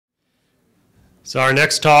So our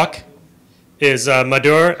next talk is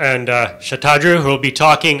Madhur and Shatadru, who will be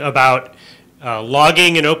talking about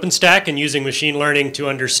logging in OpenStack and using machine learning to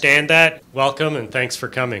understand that. Welcome and thanks for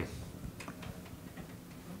coming.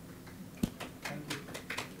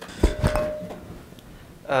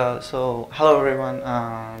 Hello everyone.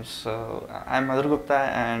 I'm Madhur Gupta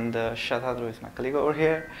and Shatadru is my colleague over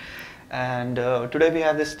here. And today we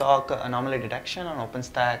have this talk, anomaly detection on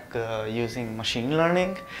OpenStack using machine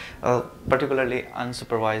learning, particularly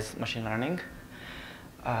unsupervised machine learning.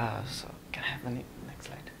 So can I have the next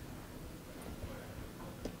slide?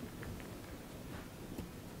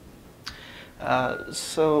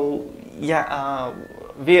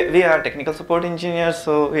 We are technical support engineers,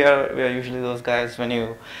 so we are usually those guys when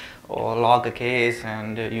you log a case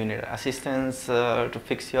and you need assistance to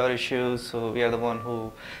fix your issues. So we are the one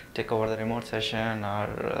who take over the remote session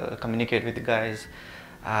or communicate with the guys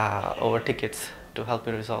over tickets to help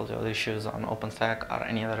you resolve your issues on OpenStack or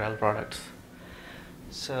any other L products.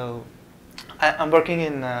 So I'm working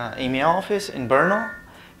in EMEA office in Brno,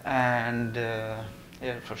 and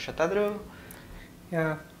here for Shatadru.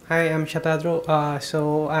 Yeah, hi, I'm Shatadru.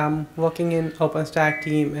 So I'm working in OpenStack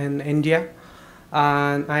team in India,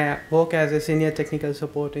 and I work as a senior technical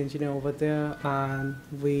support engineer over there, and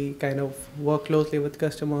we kind of work closely with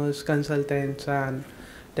customers, consultants, and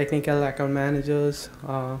technical account managers,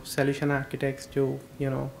 solution architects to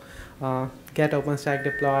get OpenStack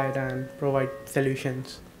deployed and provide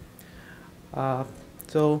solutions.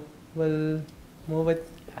 So we'll move it.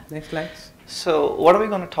 Next slides. So what are we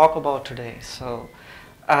going to talk about today? So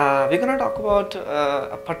we're going to talk about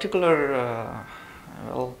a particular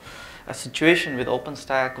a situation with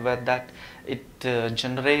OpenStack where it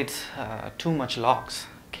generates too much logs,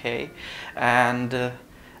 okay, and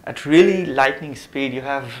at really lightning speed you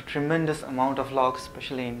have tremendous amount of logs,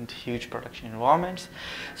 especially in huge production environments.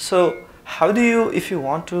 So how do you, if you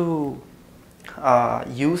want to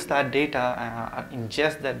use that data,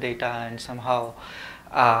 ingest that data, and somehow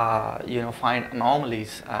find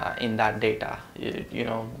anomalies in that data?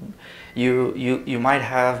 You might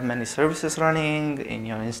have many services running in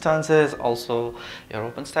your instances, also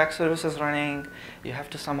your OpenStack services running. You have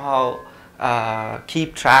to somehow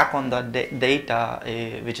keep track on the data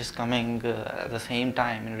which is coming at the same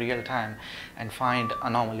time in real time and find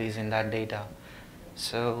anomalies in that data.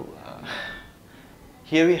 So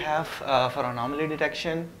here we have for anomaly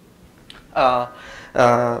detection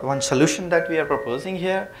one solution that we are proposing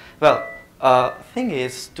here. Well, thing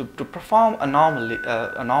is to perform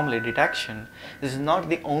anomaly detection, this is not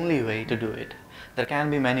the only way to do it. There can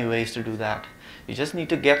be many ways to do that. You just need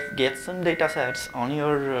to get some data sets on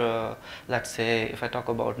your, let's say if I talk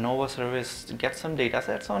about Nova service, get some data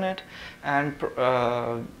sets on it, and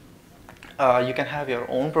you can have your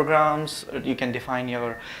own programs. You can define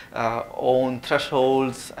your own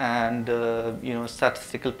thresholds and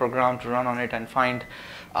statistical program to run on it and find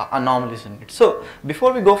anomalies in it. So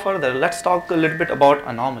before we go further, let's talk a little bit about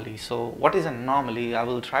anomaly. So what is an anomaly? I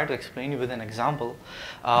will try to explain you with an example.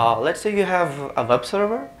 Let's say you have a web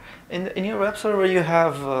server. In your web server you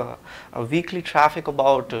have a weekly traffic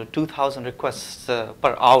about 2,000 requests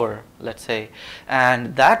per hour, let's say,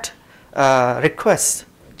 and that request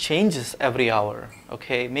changes every hour.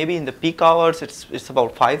 Okay, maybe in the peak hours it's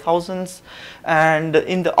about 5,000, and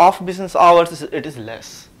in the off business hours it is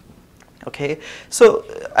less. Okay, so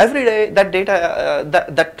every day that data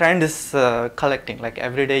that trend is collecting. Like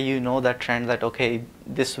every day you know that trend, that okay,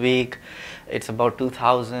 this week it's about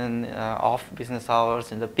 2,000 off business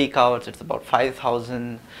hours, in the peak hours it's about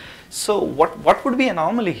 5,000. So what would be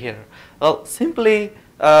anomaly here? Well, simply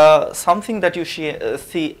something that you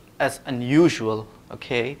see as unusual.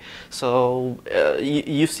 Okay, so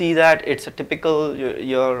you see that it's a typical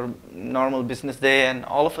your normal business day, and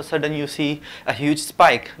all of a sudden you see a huge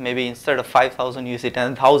spike. Maybe instead of 5,000 you see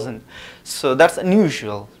 10,000. So that's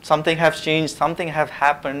unusual. Something has changed, something have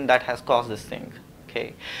happened that has caused this thing.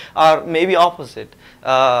 Okay, or maybe opposite.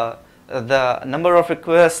 The number of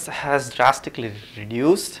requests has drastically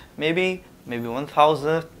reduced. Maybe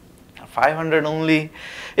 1,000. 500 only.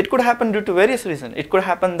 It could happen due to various reasons. It could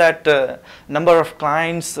happen that number of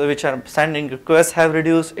clients which are sending requests have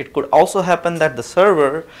reduced. It could also happen that the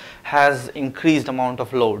server has increased amount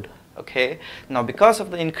of load. Okay, now because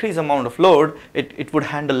of the increased amount of load, it would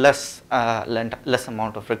handle less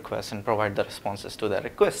amount of requests and provide the responses to the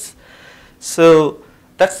requests. So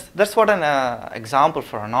that's what an example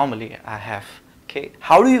for anomaly I have. Okay,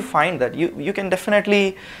 how do you find that? You can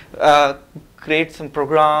definitely create some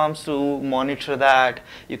programs to monitor that.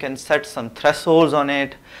 You can set some thresholds on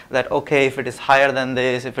it, that okay, if it is higher than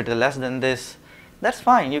this, if it is less than this, that's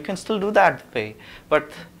fine. You can still do that way.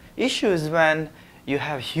 But issue is when you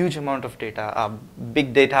have huge amount of data,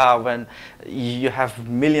 big data, when you have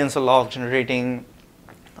millions of logs generating,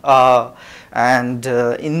 and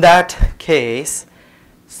in that case,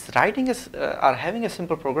 writing or having a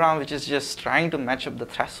simple program which is just trying to match up the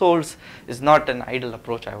thresholds is not an ideal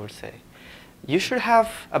approach, I would say. You should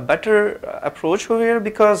have a better approach over here,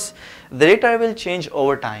 because the data will change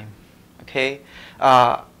over time. Okay.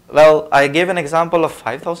 Well, I gave an example of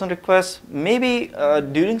 5,000 requests. Maybe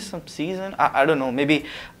during some season, I don't know, maybe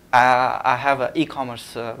I have an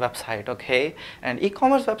e-commerce website, okay? And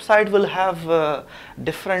e-commerce website will have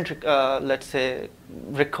different, let's say,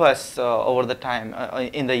 requests over the time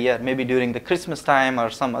in the year. Maybe during the Christmas time or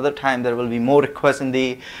some other time, there will be more requests on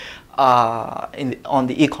the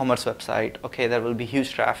e-commerce website. Okay, there will be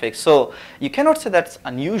huge traffic. So you cannot say that's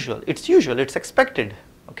unusual. It's usual. It's expected.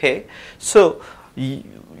 Okay, so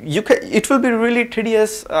it will be really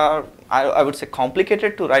tedious. I would say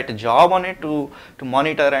complicated to write a job on it, to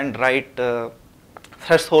monitor and write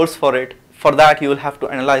thresholds for it. For that, you will have to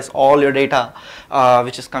analyze all your data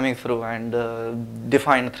which is coming through and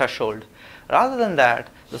define a threshold. Rather than that,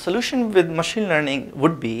 the solution with machine learning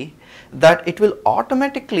would be that it will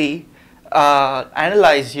automatically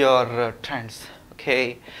analyze your trends.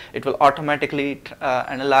 Okay, it will automatically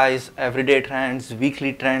analyze everyday trends,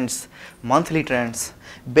 weekly trends, monthly trends.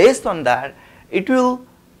 Based on that, it will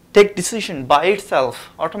take decision by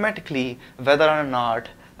itself automatically whether or not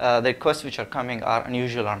the requests which are coming are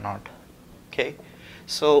unusual or not. Okay,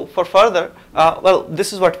 so for further, well,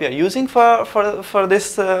 this is what we are using for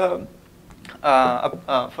this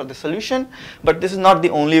for the solution, but this is not the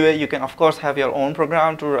only way. You can of course have your own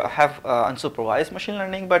program to have unsupervised machine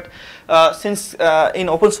learning, but since in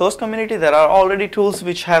open source community there are already tools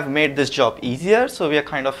which have made this job easier, so we are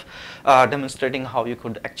kind of demonstrating how you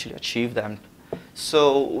could actually achieve them.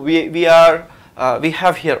 So we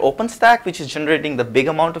have here OpenStack, which is generating the big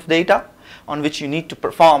amount of data on which you need to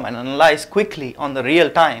perform and analyze quickly on the real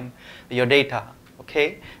time your data.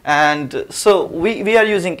 Okay, and so we are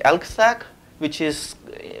using ElkStack, which is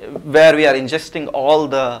where we are ingesting all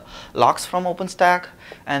the logs from OpenStack,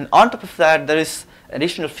 and on top of that there is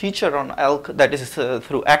additional feature on Elk that is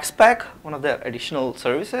through XPack, one of the additional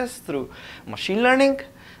services through machine learning,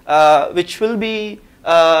 which will be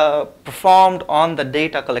performed on the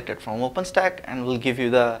data collected from OpenStack and will give you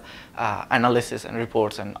the analysis and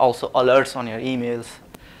reports and also alerts on your emails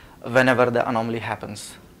whenever the anomaly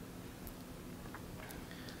happens.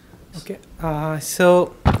 Okay,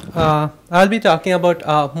 so I'll be talking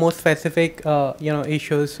about more specific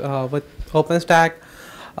issues with OpenStack.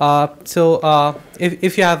 So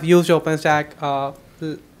if you have used OpenStack,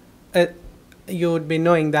 you would be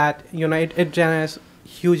knowing that it generates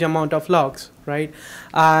huge amount of logs, right?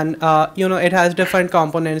 And it has different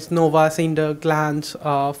components: Nova, Cinder, Glance,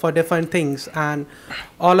 for different things, and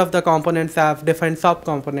all of the components have different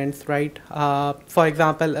sub-components, right? For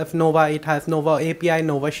example, if Nova, it has Nova API,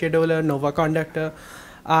 Nova Scheduler, Nova Conductor,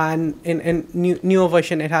 and in newer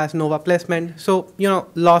version it has Nova Placement. So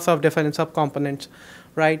lots of different sub-components,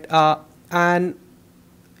 right? And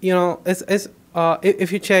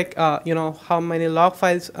if you check, how many log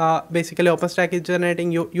files basically OpenStack is generating,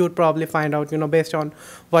 you would probably find out, based on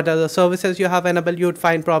what are the services you have enabled, you would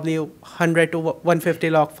find probably 100 to 150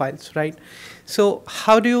 log files, right? So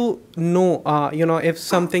how do you know, if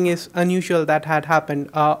something is unusual that had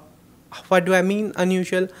happened? What do I mean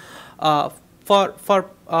unusual? In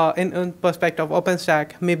perspective of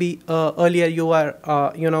OpenStack, maybe earlier you were,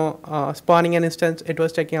 spawning an instance, it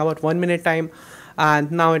was taking about 1 minute time,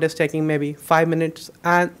 and now it is taking maybe 5 minutes,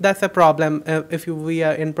 and that's a problem if we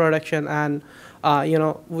are in production and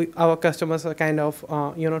our customers are kind of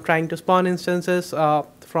trying to spawn instances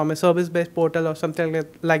from a service-based portal or something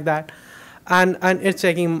like that, and it's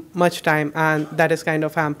taking much time, and that is kind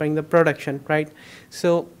of hampering the production, right?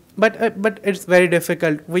 So but it's very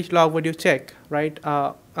difficult. Which log would you check, right?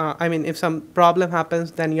 I mean, if some problem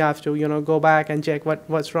happens, then you have to go back and check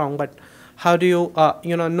what's wrong, but how do you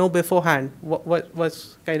know beforehand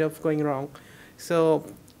what's kind of going wrong? So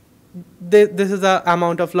this is the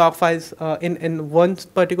amount of log files in one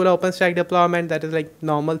particular OpenStack deployment, that is like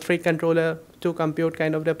normal 3 controller 2 compute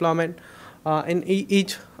kind of deployment. In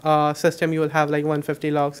each system you will have like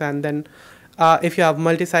 150 logs, and then if you have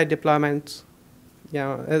multi-site deployments,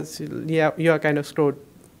 you are kind of screwed.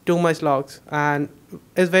 Too much logs, and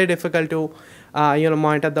it's very difficult to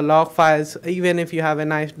monitor the log files. Even if you have a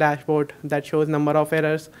nice dashboard that shows number of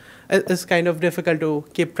errors, it's kind of difficult to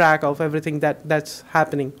keep track of everything that's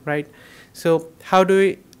happening, right? So how do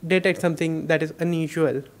we detect something that is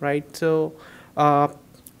unusual, right? So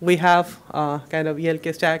we have kind of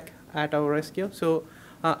ELK stack at our rescue. So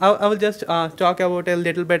I will just talk about a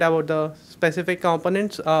little bit about the specific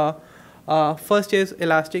components. First is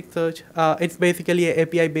Elasticsearch. It's basically an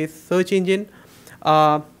API-based search engine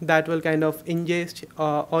that will kind of ingest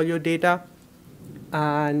all your data,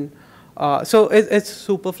 and so it's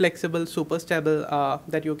super flexible, super stable,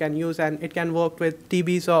 that you can use, and it can work with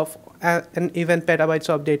TBs of and even petabytes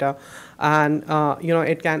of data, and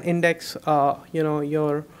it can index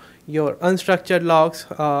your unstructured logs.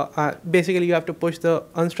 Basically, you have to push the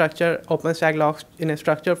unstructured OpenStack logs in a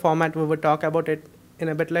structured format. We will talk about it in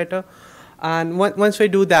a bit later. And once we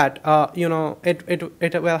do that,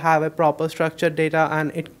 it will have a proper structured data,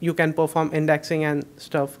 and you can perform indexing and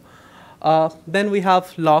stuff. Then we have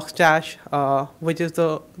Logstash, which is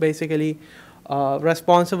the basically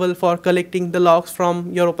responsible for collecting the logs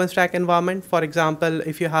from your OpenStack environment. For example,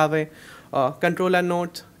 if you have a controller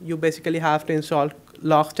node, you basically have to install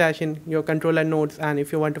Logstash in your controller nodes, and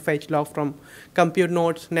if you want to fetch log from compute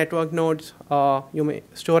nodes, network nodes,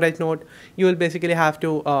 storage node, you will basically have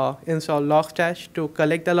to install Logstash to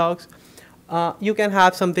collect the logs. You can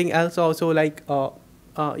have something else also, like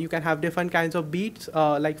you can have different kinds of beats,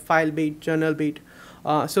 like file beat, journal beat.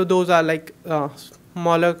 So those are like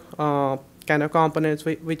smaller kind of components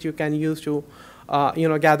which you can use to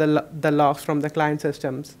gather the logs from the client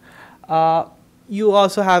systems. You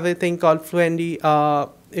also have a thing called Fluentd.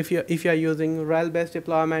 If you're using RHEL-based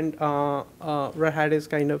deployment, Red Hat is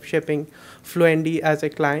kind of shipping Fluentd as a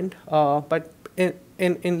client. But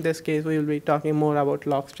in this case, we will be talking more about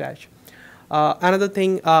Logstash. Another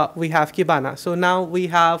thing, we have Kibana. So now we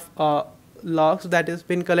have logs that has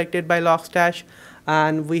been collected by Logstash,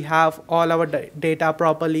 and we have all our data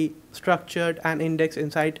properly structured and indexed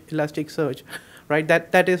inside Elasticsearch. Right,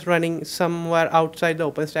 that is running somewhere outside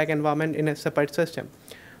the OpenStack environment in a separate system,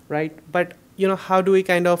 right? But how do we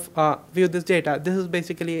kind of view this data? This is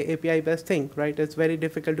basically an API-based thing, right? It's very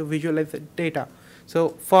difficult to visualize the data. So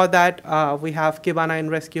for that, we have Kibana in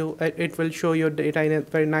Rescue. It will show your data in a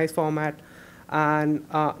very nice format, and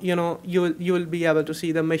you will be able to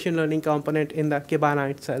see the machine learning component in the Kibana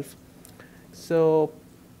itself. So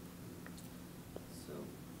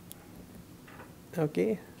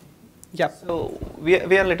okay. Yeah. So we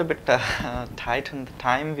are a little bit tight on the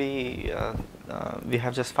time. We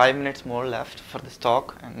have just 5 minutes more left for this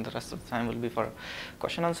talk, and the rest of the time will be for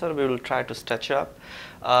question answer. We will try to stretch up.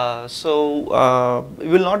 We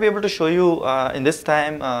will not be able to show you in this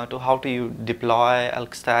time to how to you deploy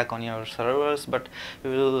Elk Stack on your servers, but we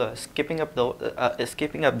will skipping up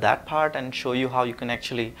that part and show you how you can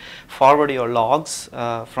actually forward your logs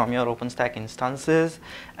from your OpenStack instances,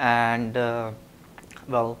 and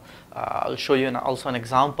I'll show you also an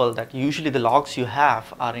example that usually the logs you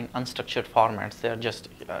have are in unstructured formats. They are just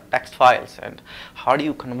text files, and how do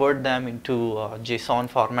you convert them into JSON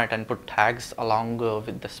format and put tags along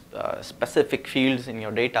with the specific fields in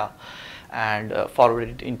your data, and forward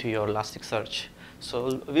it into your Elasticsearch.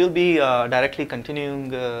 So we'll be directly continuing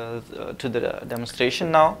to the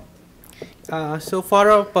demonstration now. So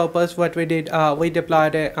for our purpose, what we did, we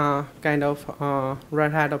deployed a kind of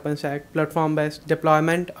Red Hat OpenStack platform-based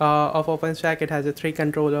deployment of OpenStack. It has a 3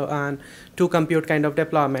 controller and 2 compute kind of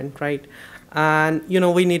deployment, right? And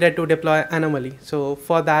we needed to deploy Anomaly. So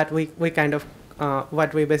for that, we kind of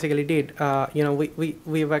what we basically did,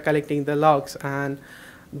 we were collecting the logs, and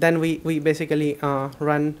then we basically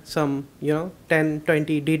run some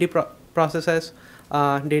 10-20 DD processes,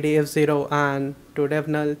 DD F0 and to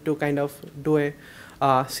DevNull to kind of do a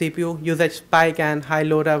CPU usage spike and high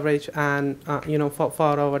load average, and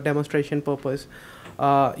for our demonstration purpose,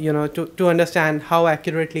 to understand how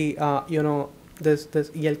accurately this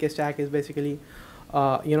ELK stack is basically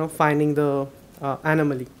finding the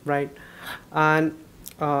anomaly, right? And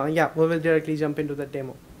yeah, we will directly jump into the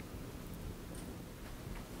demo.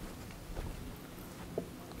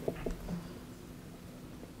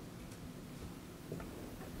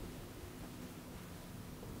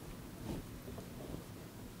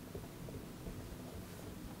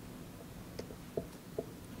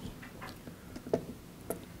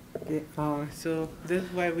 Okay, so this is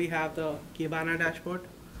where we have the Kibana dashboard,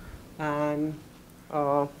 and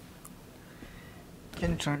can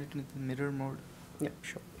you turn it into the mirror mode? Yeah,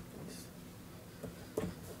 sure.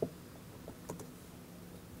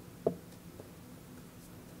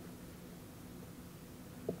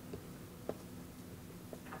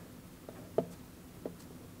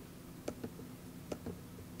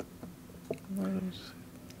 Nice.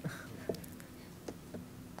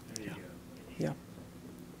 Yeah.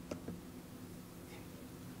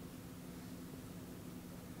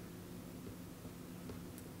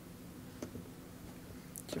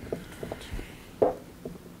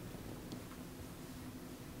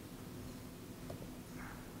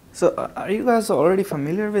 So are you guys already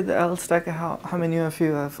familiar with the LStack? How many of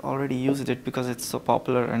you have already used it because it's so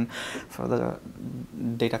popular and for the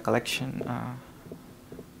data collection?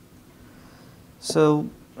 So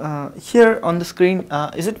here on the screen,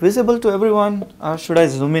 is it visible to everyone? Should I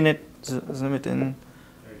zoom in it? Zoom it in.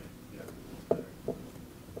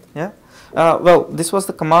 Yeah. Well, this was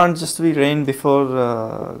the command just we ran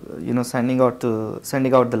before, sending out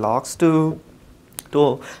the logs to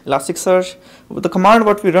Elasticsearch. With the command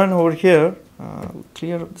what we run over here,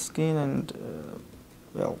 clear the screen and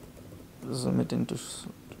zoom it in to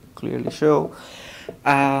clearly show.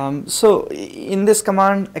 So in this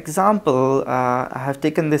command example, I have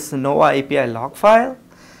taken this Nova API log file,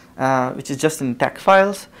 which is just in text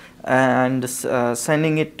files, and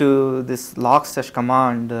sending it to this logstash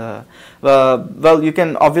command. Well, you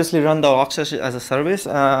can obviously run the logstash as a service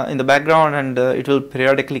in the background, and it will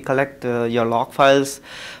periodically collect your log files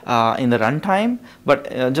in the runtime.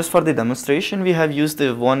 But just for the demonstration, we have used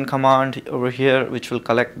the one command over here, which will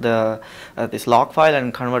collect this log file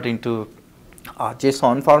and convert into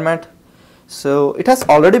JSON format. So it has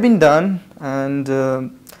already been done, and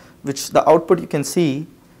which the output you can see,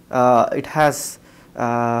 it has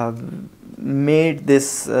made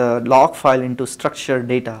this log file into structured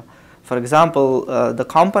data. For example, the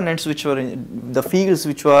components which were the fields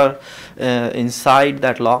which were inside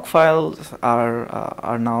that log file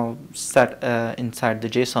are now set inside the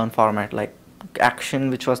JSON format, like action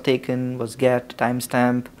which was taken was get,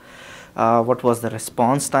 timestamp, what was the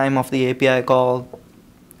response time of the API call,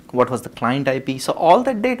 what was the client IP. So all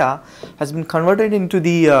that data has been converted into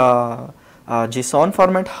the JSON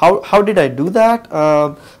format. How did I do that?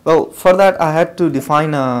 Well, for that I had to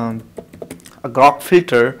define a grok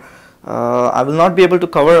filter. I will not be able to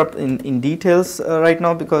cover up in details right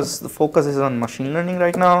now because the focus is on machine learning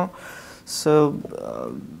right now. So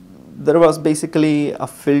there was basically a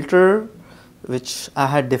filter which I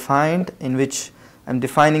had defined, in which I'm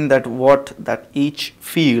defining that each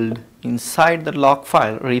field inside the log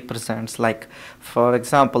file represents. Like, for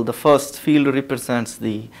example, the first field represents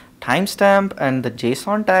the timestamp and the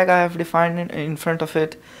JSON tag I have defined in front of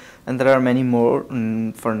it, and there are many more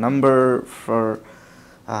for number, for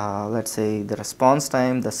let's say the response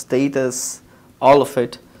time, the status, all of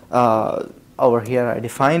it. Over here I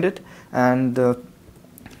defined it, and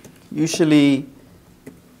usually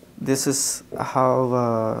this is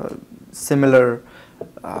how similar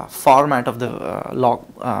format of the log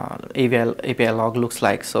API log looks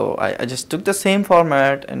like. So I just took the same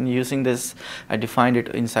format, and using this I defined it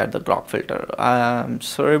inside the grok filter. I'm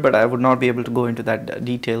sorry, but I would not be able to go into that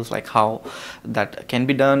details, like how that can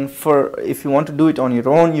be done. For if you want to do it on your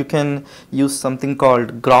own, you can use something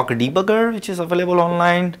called grok debugger, which is available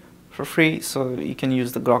online for free. So you can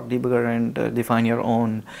use the grok debugger and define your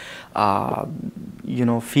own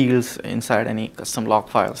fields inside any custom log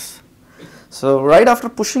files. So right after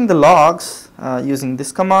pushing the logs using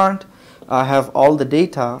this command, I have all the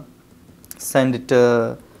data, send it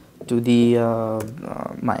to the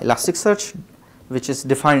my Elasticsearch, which is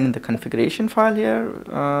defined in the configuration file here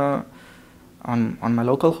on my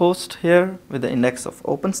local host here with the index of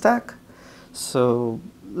OpenStack. So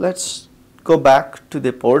let's go back to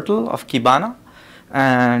the portal of Kibana,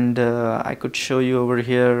 and I could show you over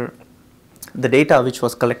here the data which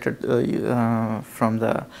was collected from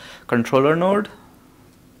the controller node,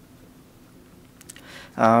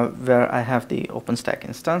 where I have the OpenStack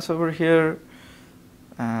instance over here,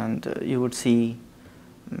 and you would see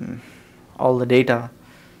all the data.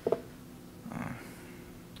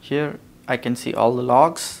 Here I can see all the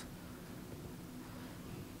logs,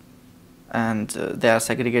 and they are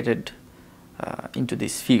segregated into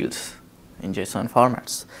these fields in JSON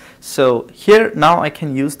formats. So here now I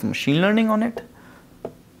can use the machine learning on it.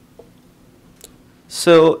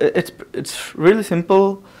 So it's really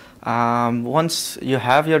simple. Once you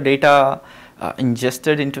have your data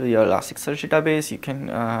ingested into your Elasticsearch database, you can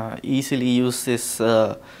easily use this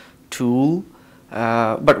tool.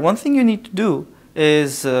 But one thing you need to do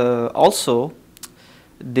is also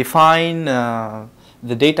define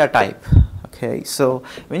the data type. Okay, so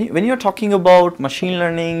when you're talking about machine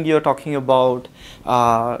learning, you're talking about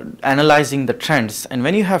analyzing the trends, and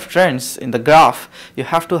when you have trends in the graph, you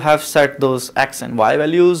have to have set those x and y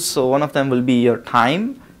values. So one of them will be your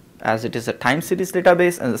time, as it is a time series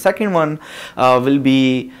database, and the second one will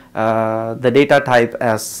be the data type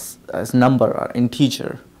as number or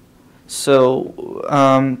integer. So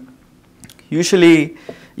usually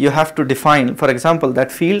you have to define, for example,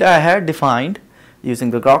 that field I had defined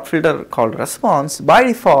using the graph filter called response, by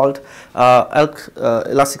default,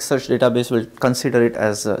 Elasticsearch database will consider it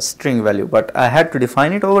as a string value. But I had to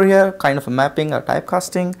define it over here, kind of a mapping or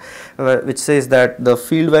typecasting, which says that the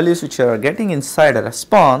field values which you are getting inside a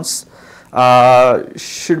response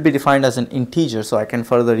should be defined as an integer, so I can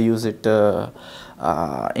further use it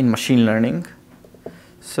in machine learning.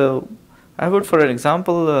 So I would, for an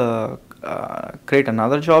example, create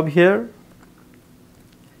another job here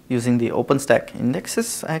using the OpenStack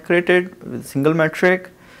indexes I created with single metric.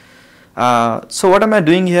 So what am I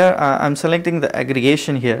doing here? I'm selecting the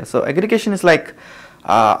aggregation here. So aggregation is like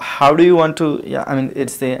how do you want to, I mean,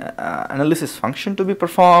 it's the analysis function to be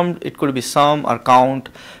performed. It could be sum or count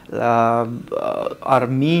or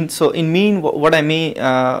mean. So in mean, what I mean,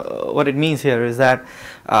 what it means here is that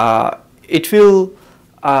it will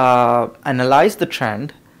analyze the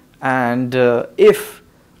trend, and if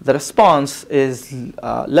the response is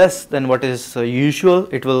less than what is usual,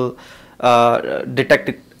 it will detect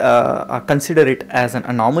it, consider it as an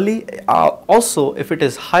anomaly. Also, if it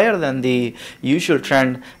is higher than the usual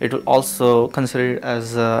trend, it will also consider it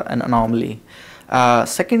as an anomaly.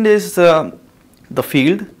 Second is the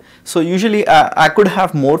field. So usually I could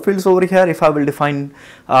have more fields over here if I will define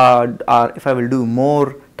or if I will do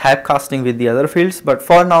more typecasting with the other fields, but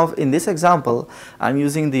for now in this example I'm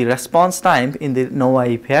using the response time in the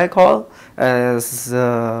Nova API call as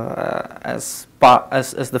the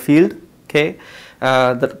field. Okay.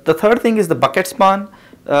 The third thing is the bucket span.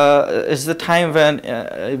 Is the time when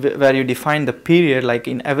where you define the period, like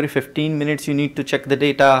in every 15 minutes you need to check the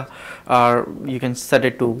data, or you can set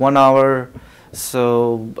it to 1 hour.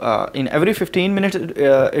 So in every 15 minutes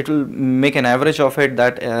it will make an average of it,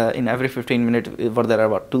 that in every 15 minutes where there are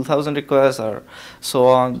about 2000 requests or so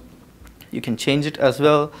on. You can change it as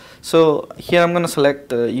well. So here I'm going to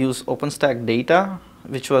select use OpenStack data,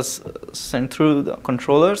 which was sent through the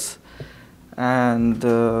controllers, and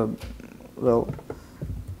well,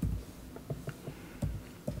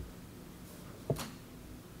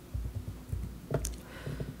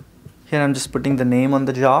 here I'm just putting the name on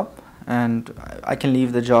the job, and I can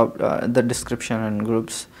leave the job, the description and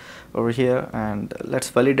groups over here, and let's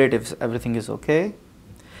validate if everything is okay.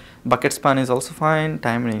 Bucket span is also fine,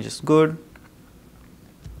 time range is good.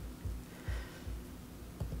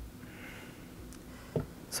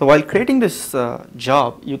 So while creating this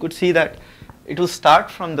job, you could see that it will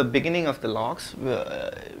start from the beginning of the logs,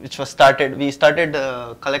 which was started. We started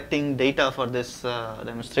collecting data for this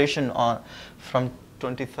demonstration from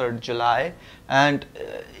 23rd July, and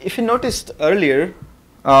if you noticed earlier,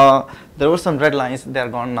 there were some red lines. They are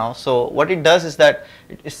gone now. So what it does is that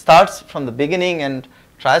it starts from the beginning and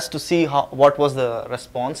tries to see what was the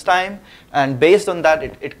response time, and based on that,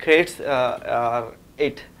 it creates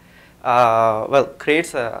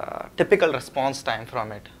creates a typical response time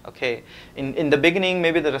from it. Okay, in the beginning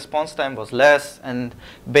maybe the response time was less, and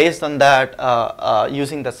based on that,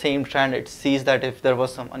 using the same trend, it sees that if there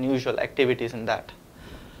was some unusual activities in that.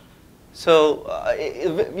 So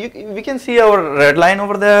we can see our red line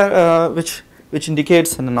over there, which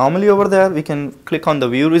indicates an anomaly over there. We can click on the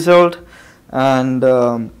view result, and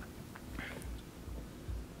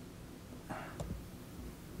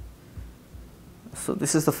so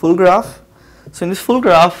this is the full graph. So in this full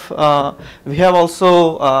graph, we have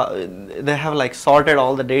also they have like sorted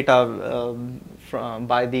all the data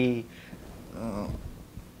by the.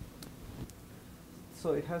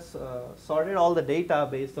 So it has sorted all the data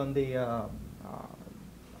based on the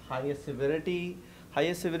highest severity.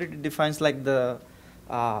 Highest severity defines like the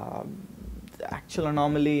actual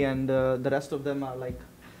anomaly, and the rest of them are like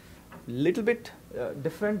little bit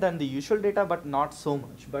different than the usual data, but not so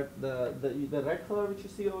much. But the red color which you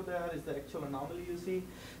see over there is the actual anomaly you see.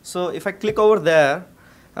 So if I click over there,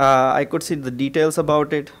 I could see the details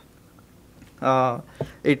about it.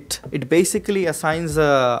 It basically assigns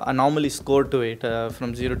a anomaly score to it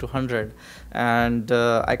from 0 to 100, and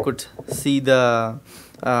I could see the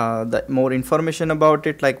more information about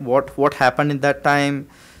it, like what happened in that time.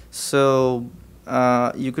 So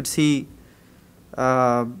you could see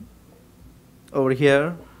over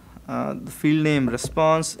here the field name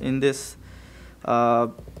response in this.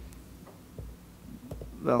 Well,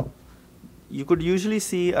 you could usually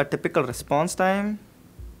see a typical response time,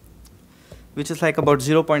 which is like about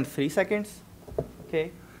 0.3 seconds.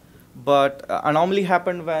 Okay, but anomaly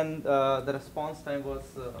happened when the response time was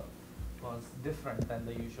different than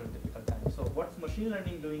the usual typical time. So what's machine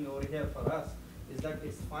learning doing over here for us is that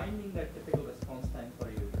it's finding that typical response time for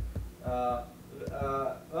you.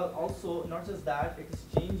 Well, also not just that, it is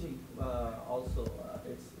changing. Also,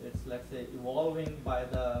 it's let's say evolving by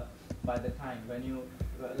the time. When you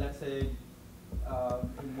let's say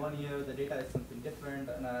in 1 year the data is something different,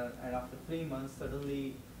 and after 3 months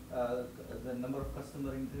suddenly the number of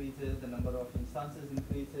customer increases, the number of instances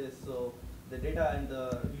increases, so the data and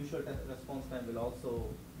the usual response time will also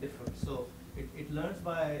differ. So it learns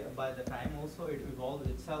by the time also, it evolves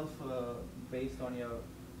itself based on your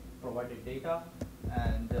provided data,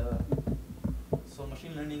 and so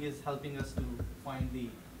machine learning is helping us to find the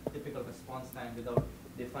typical response time without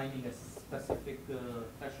defining a specific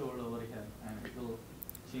threshold over here, and it will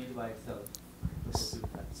change by itself.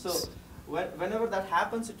 So whenever that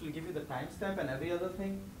happens, it will give you the timestamp and every other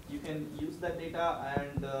thing. You can use that data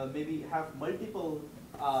and maybe have multiple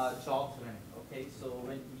jobs running. Okay, so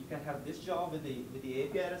when you can have this job with the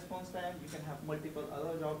API response time, you can have multiple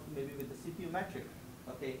other jobs maybe with the CPU metric.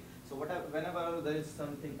 Okay, so whenever there is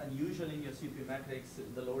something unusual in your CPU metrics,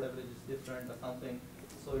 the load average is different or something,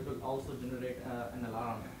 so it will also generate an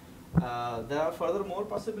alarm. There are further more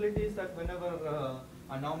possibilities that whenever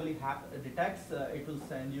anomaly detects, it will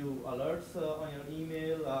send you alerts on your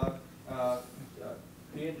email,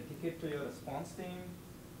 create a ticket to your response team,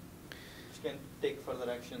 which can take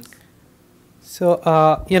further actions. So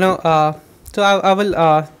so I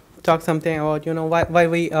will talk something about why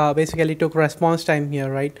we basically took response time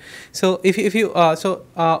here, right? So if you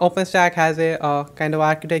OpenStack has a kind of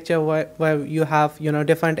architecture where you have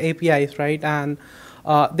different APIs, right? And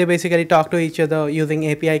they basically talk to each other using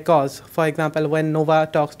API calls. For example, when Nova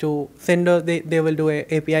talks to Cinder, they will do a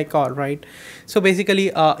API call, right? So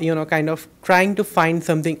basically, kind of trying to find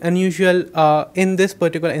something unusual in this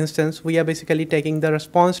particular instance, we are basically taking the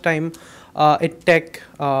response time it take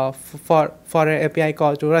for an API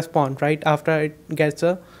call to respond, right, after it gets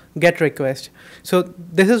a GET request. So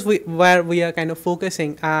this is where we are kind of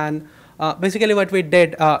focusing, and basically what we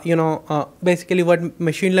did, basically what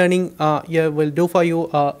machine learning here will do for you,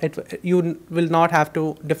 you will not have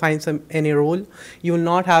to define any rule, you will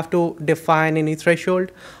not have to define any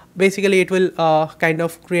threshold. Basically it will kind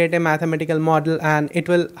of create a mathematical model, and it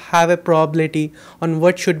will have a probability on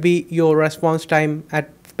what should be your response time at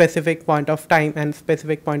specific point of time and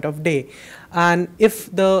specific point of day. And if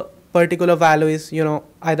the particular value is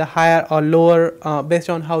either higher or lower based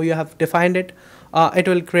on how you have defined it, it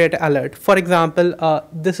will create an alert. For example,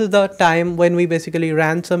 this is the time when we basically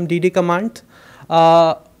ran some DD commands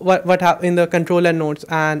what happened in the controller nodes,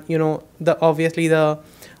 and obviously the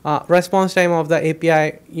response time of the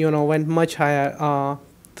API went much higher.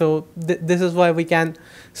 So this is why we can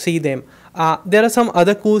see them. There are some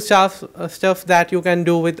other cool stuff that you can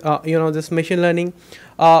do with this machine learning.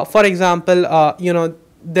 For example,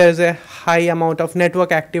 there's a high amount of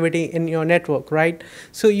network activity in your network, right?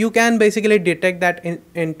 So you can basically detect that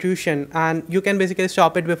intrusion, and you can basically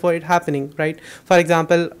stop it before it happening, right? For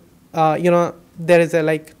example, there is a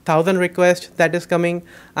 1,000 request that is coming,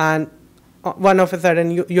 and one of a sudden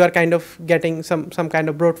you are kind of getting some kind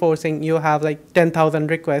of brute forcing. You have 10,000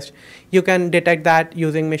 requests. You can detect that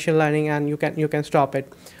using machine learning, and you can stop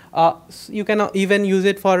it. You can even use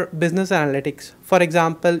it for business analytics. For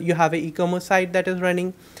example, you have an e-commerce site that is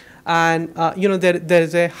running, and there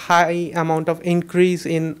is a high amount of increase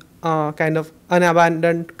in kind of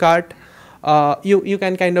unabandoned cart. You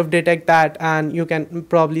can kind of detect that, and you can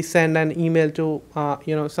probably send an email to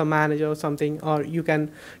some manager or something, or you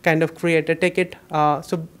can kind of create a ticket.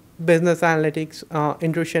 So business analytics,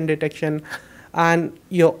 intrusion detection, and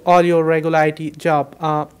all your regular IT job.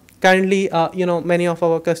 Currently, many of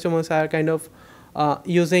our customers are kind of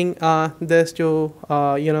using this to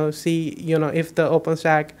see if the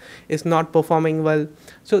OpenStack is not performing well.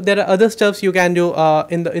 So there are other stuffs you can do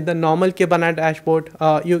in the normal Kibana dashboard.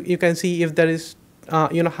 You can see if there is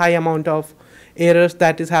high amount of errors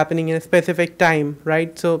that is happening in a specific time,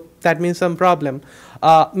 right? So that means some problem.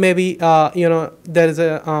 Maybe there is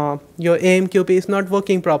your AMQP is not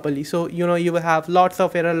working properly. So you will have lots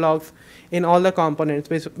of error logs in all the components,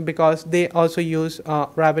 because they also use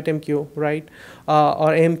RabbitMQ, right,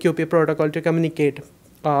 or AMQP protocol to communicate.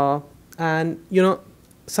 And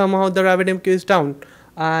somehow the RabbitMQ is down,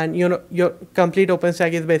 and your complete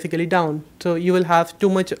OpenStack is basically down. So you will have too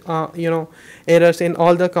much errors in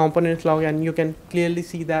all the components log, and you can clearly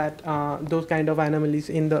see that those kind of anomalies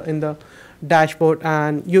in the dashboard.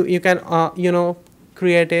 And you can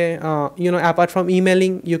create a apart from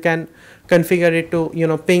emailing, you can configure it to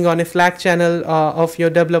ping on a Slack channel of your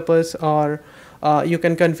developers, or you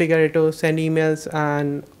can configure it to send emails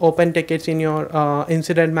and open tickets in your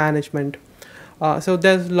incident management. So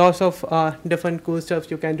there's lots of different cool stuff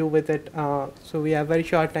you can do with it. So we have very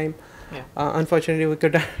short time. Yeah. Unfortunately, we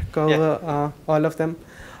could cover all of them.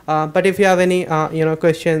 But if you have any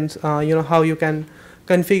questions, how you can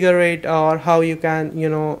configure it, or how you can,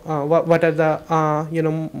 what are the,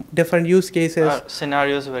 different use cases.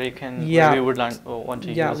 Scenarios where you can, Yeah. where we would want to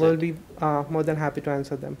use it. Yeah, we'll be more than happy to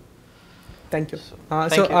answer them. Thank you.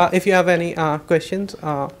 Thank you. If you have any questions,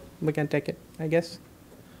 we can take it, I guess.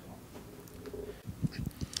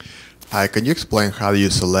 Hi, can you explain how you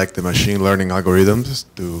select the machine learning algorithms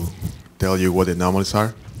to tell you what the anomalies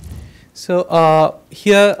are? So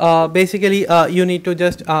here, basically, you need to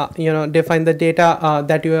just define the data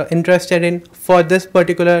that you are interested in. For this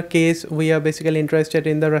particular case, we are basically interested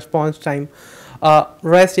in the response time.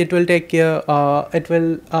 Rest, it will take care.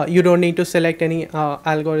 You don't need to select any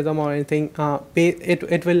algorithm or anything.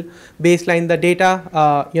 It will baseline the data.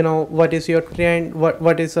 What is your trend?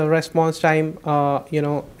 What is the response time?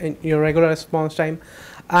 In your regular response time,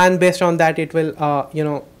 and based on that, it will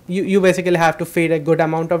you basically have to feed a good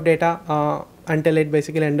amount of data until it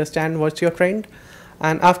basically understand what's your trend,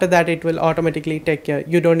 and after that it will automatically take care.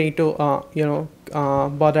 You don't need to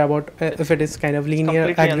bother about if it is kind of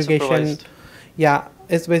linear aggregation. Yeah,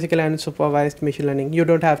 it's basically unsupervised machine learning. You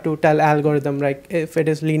don't have to tell algorithm like if it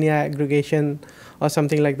is linear aggregation or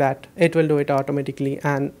something like that. It will do it automatically,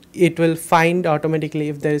 and it will find automatically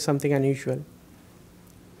if there is something unusual.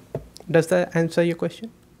 Does that answer your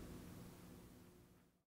question?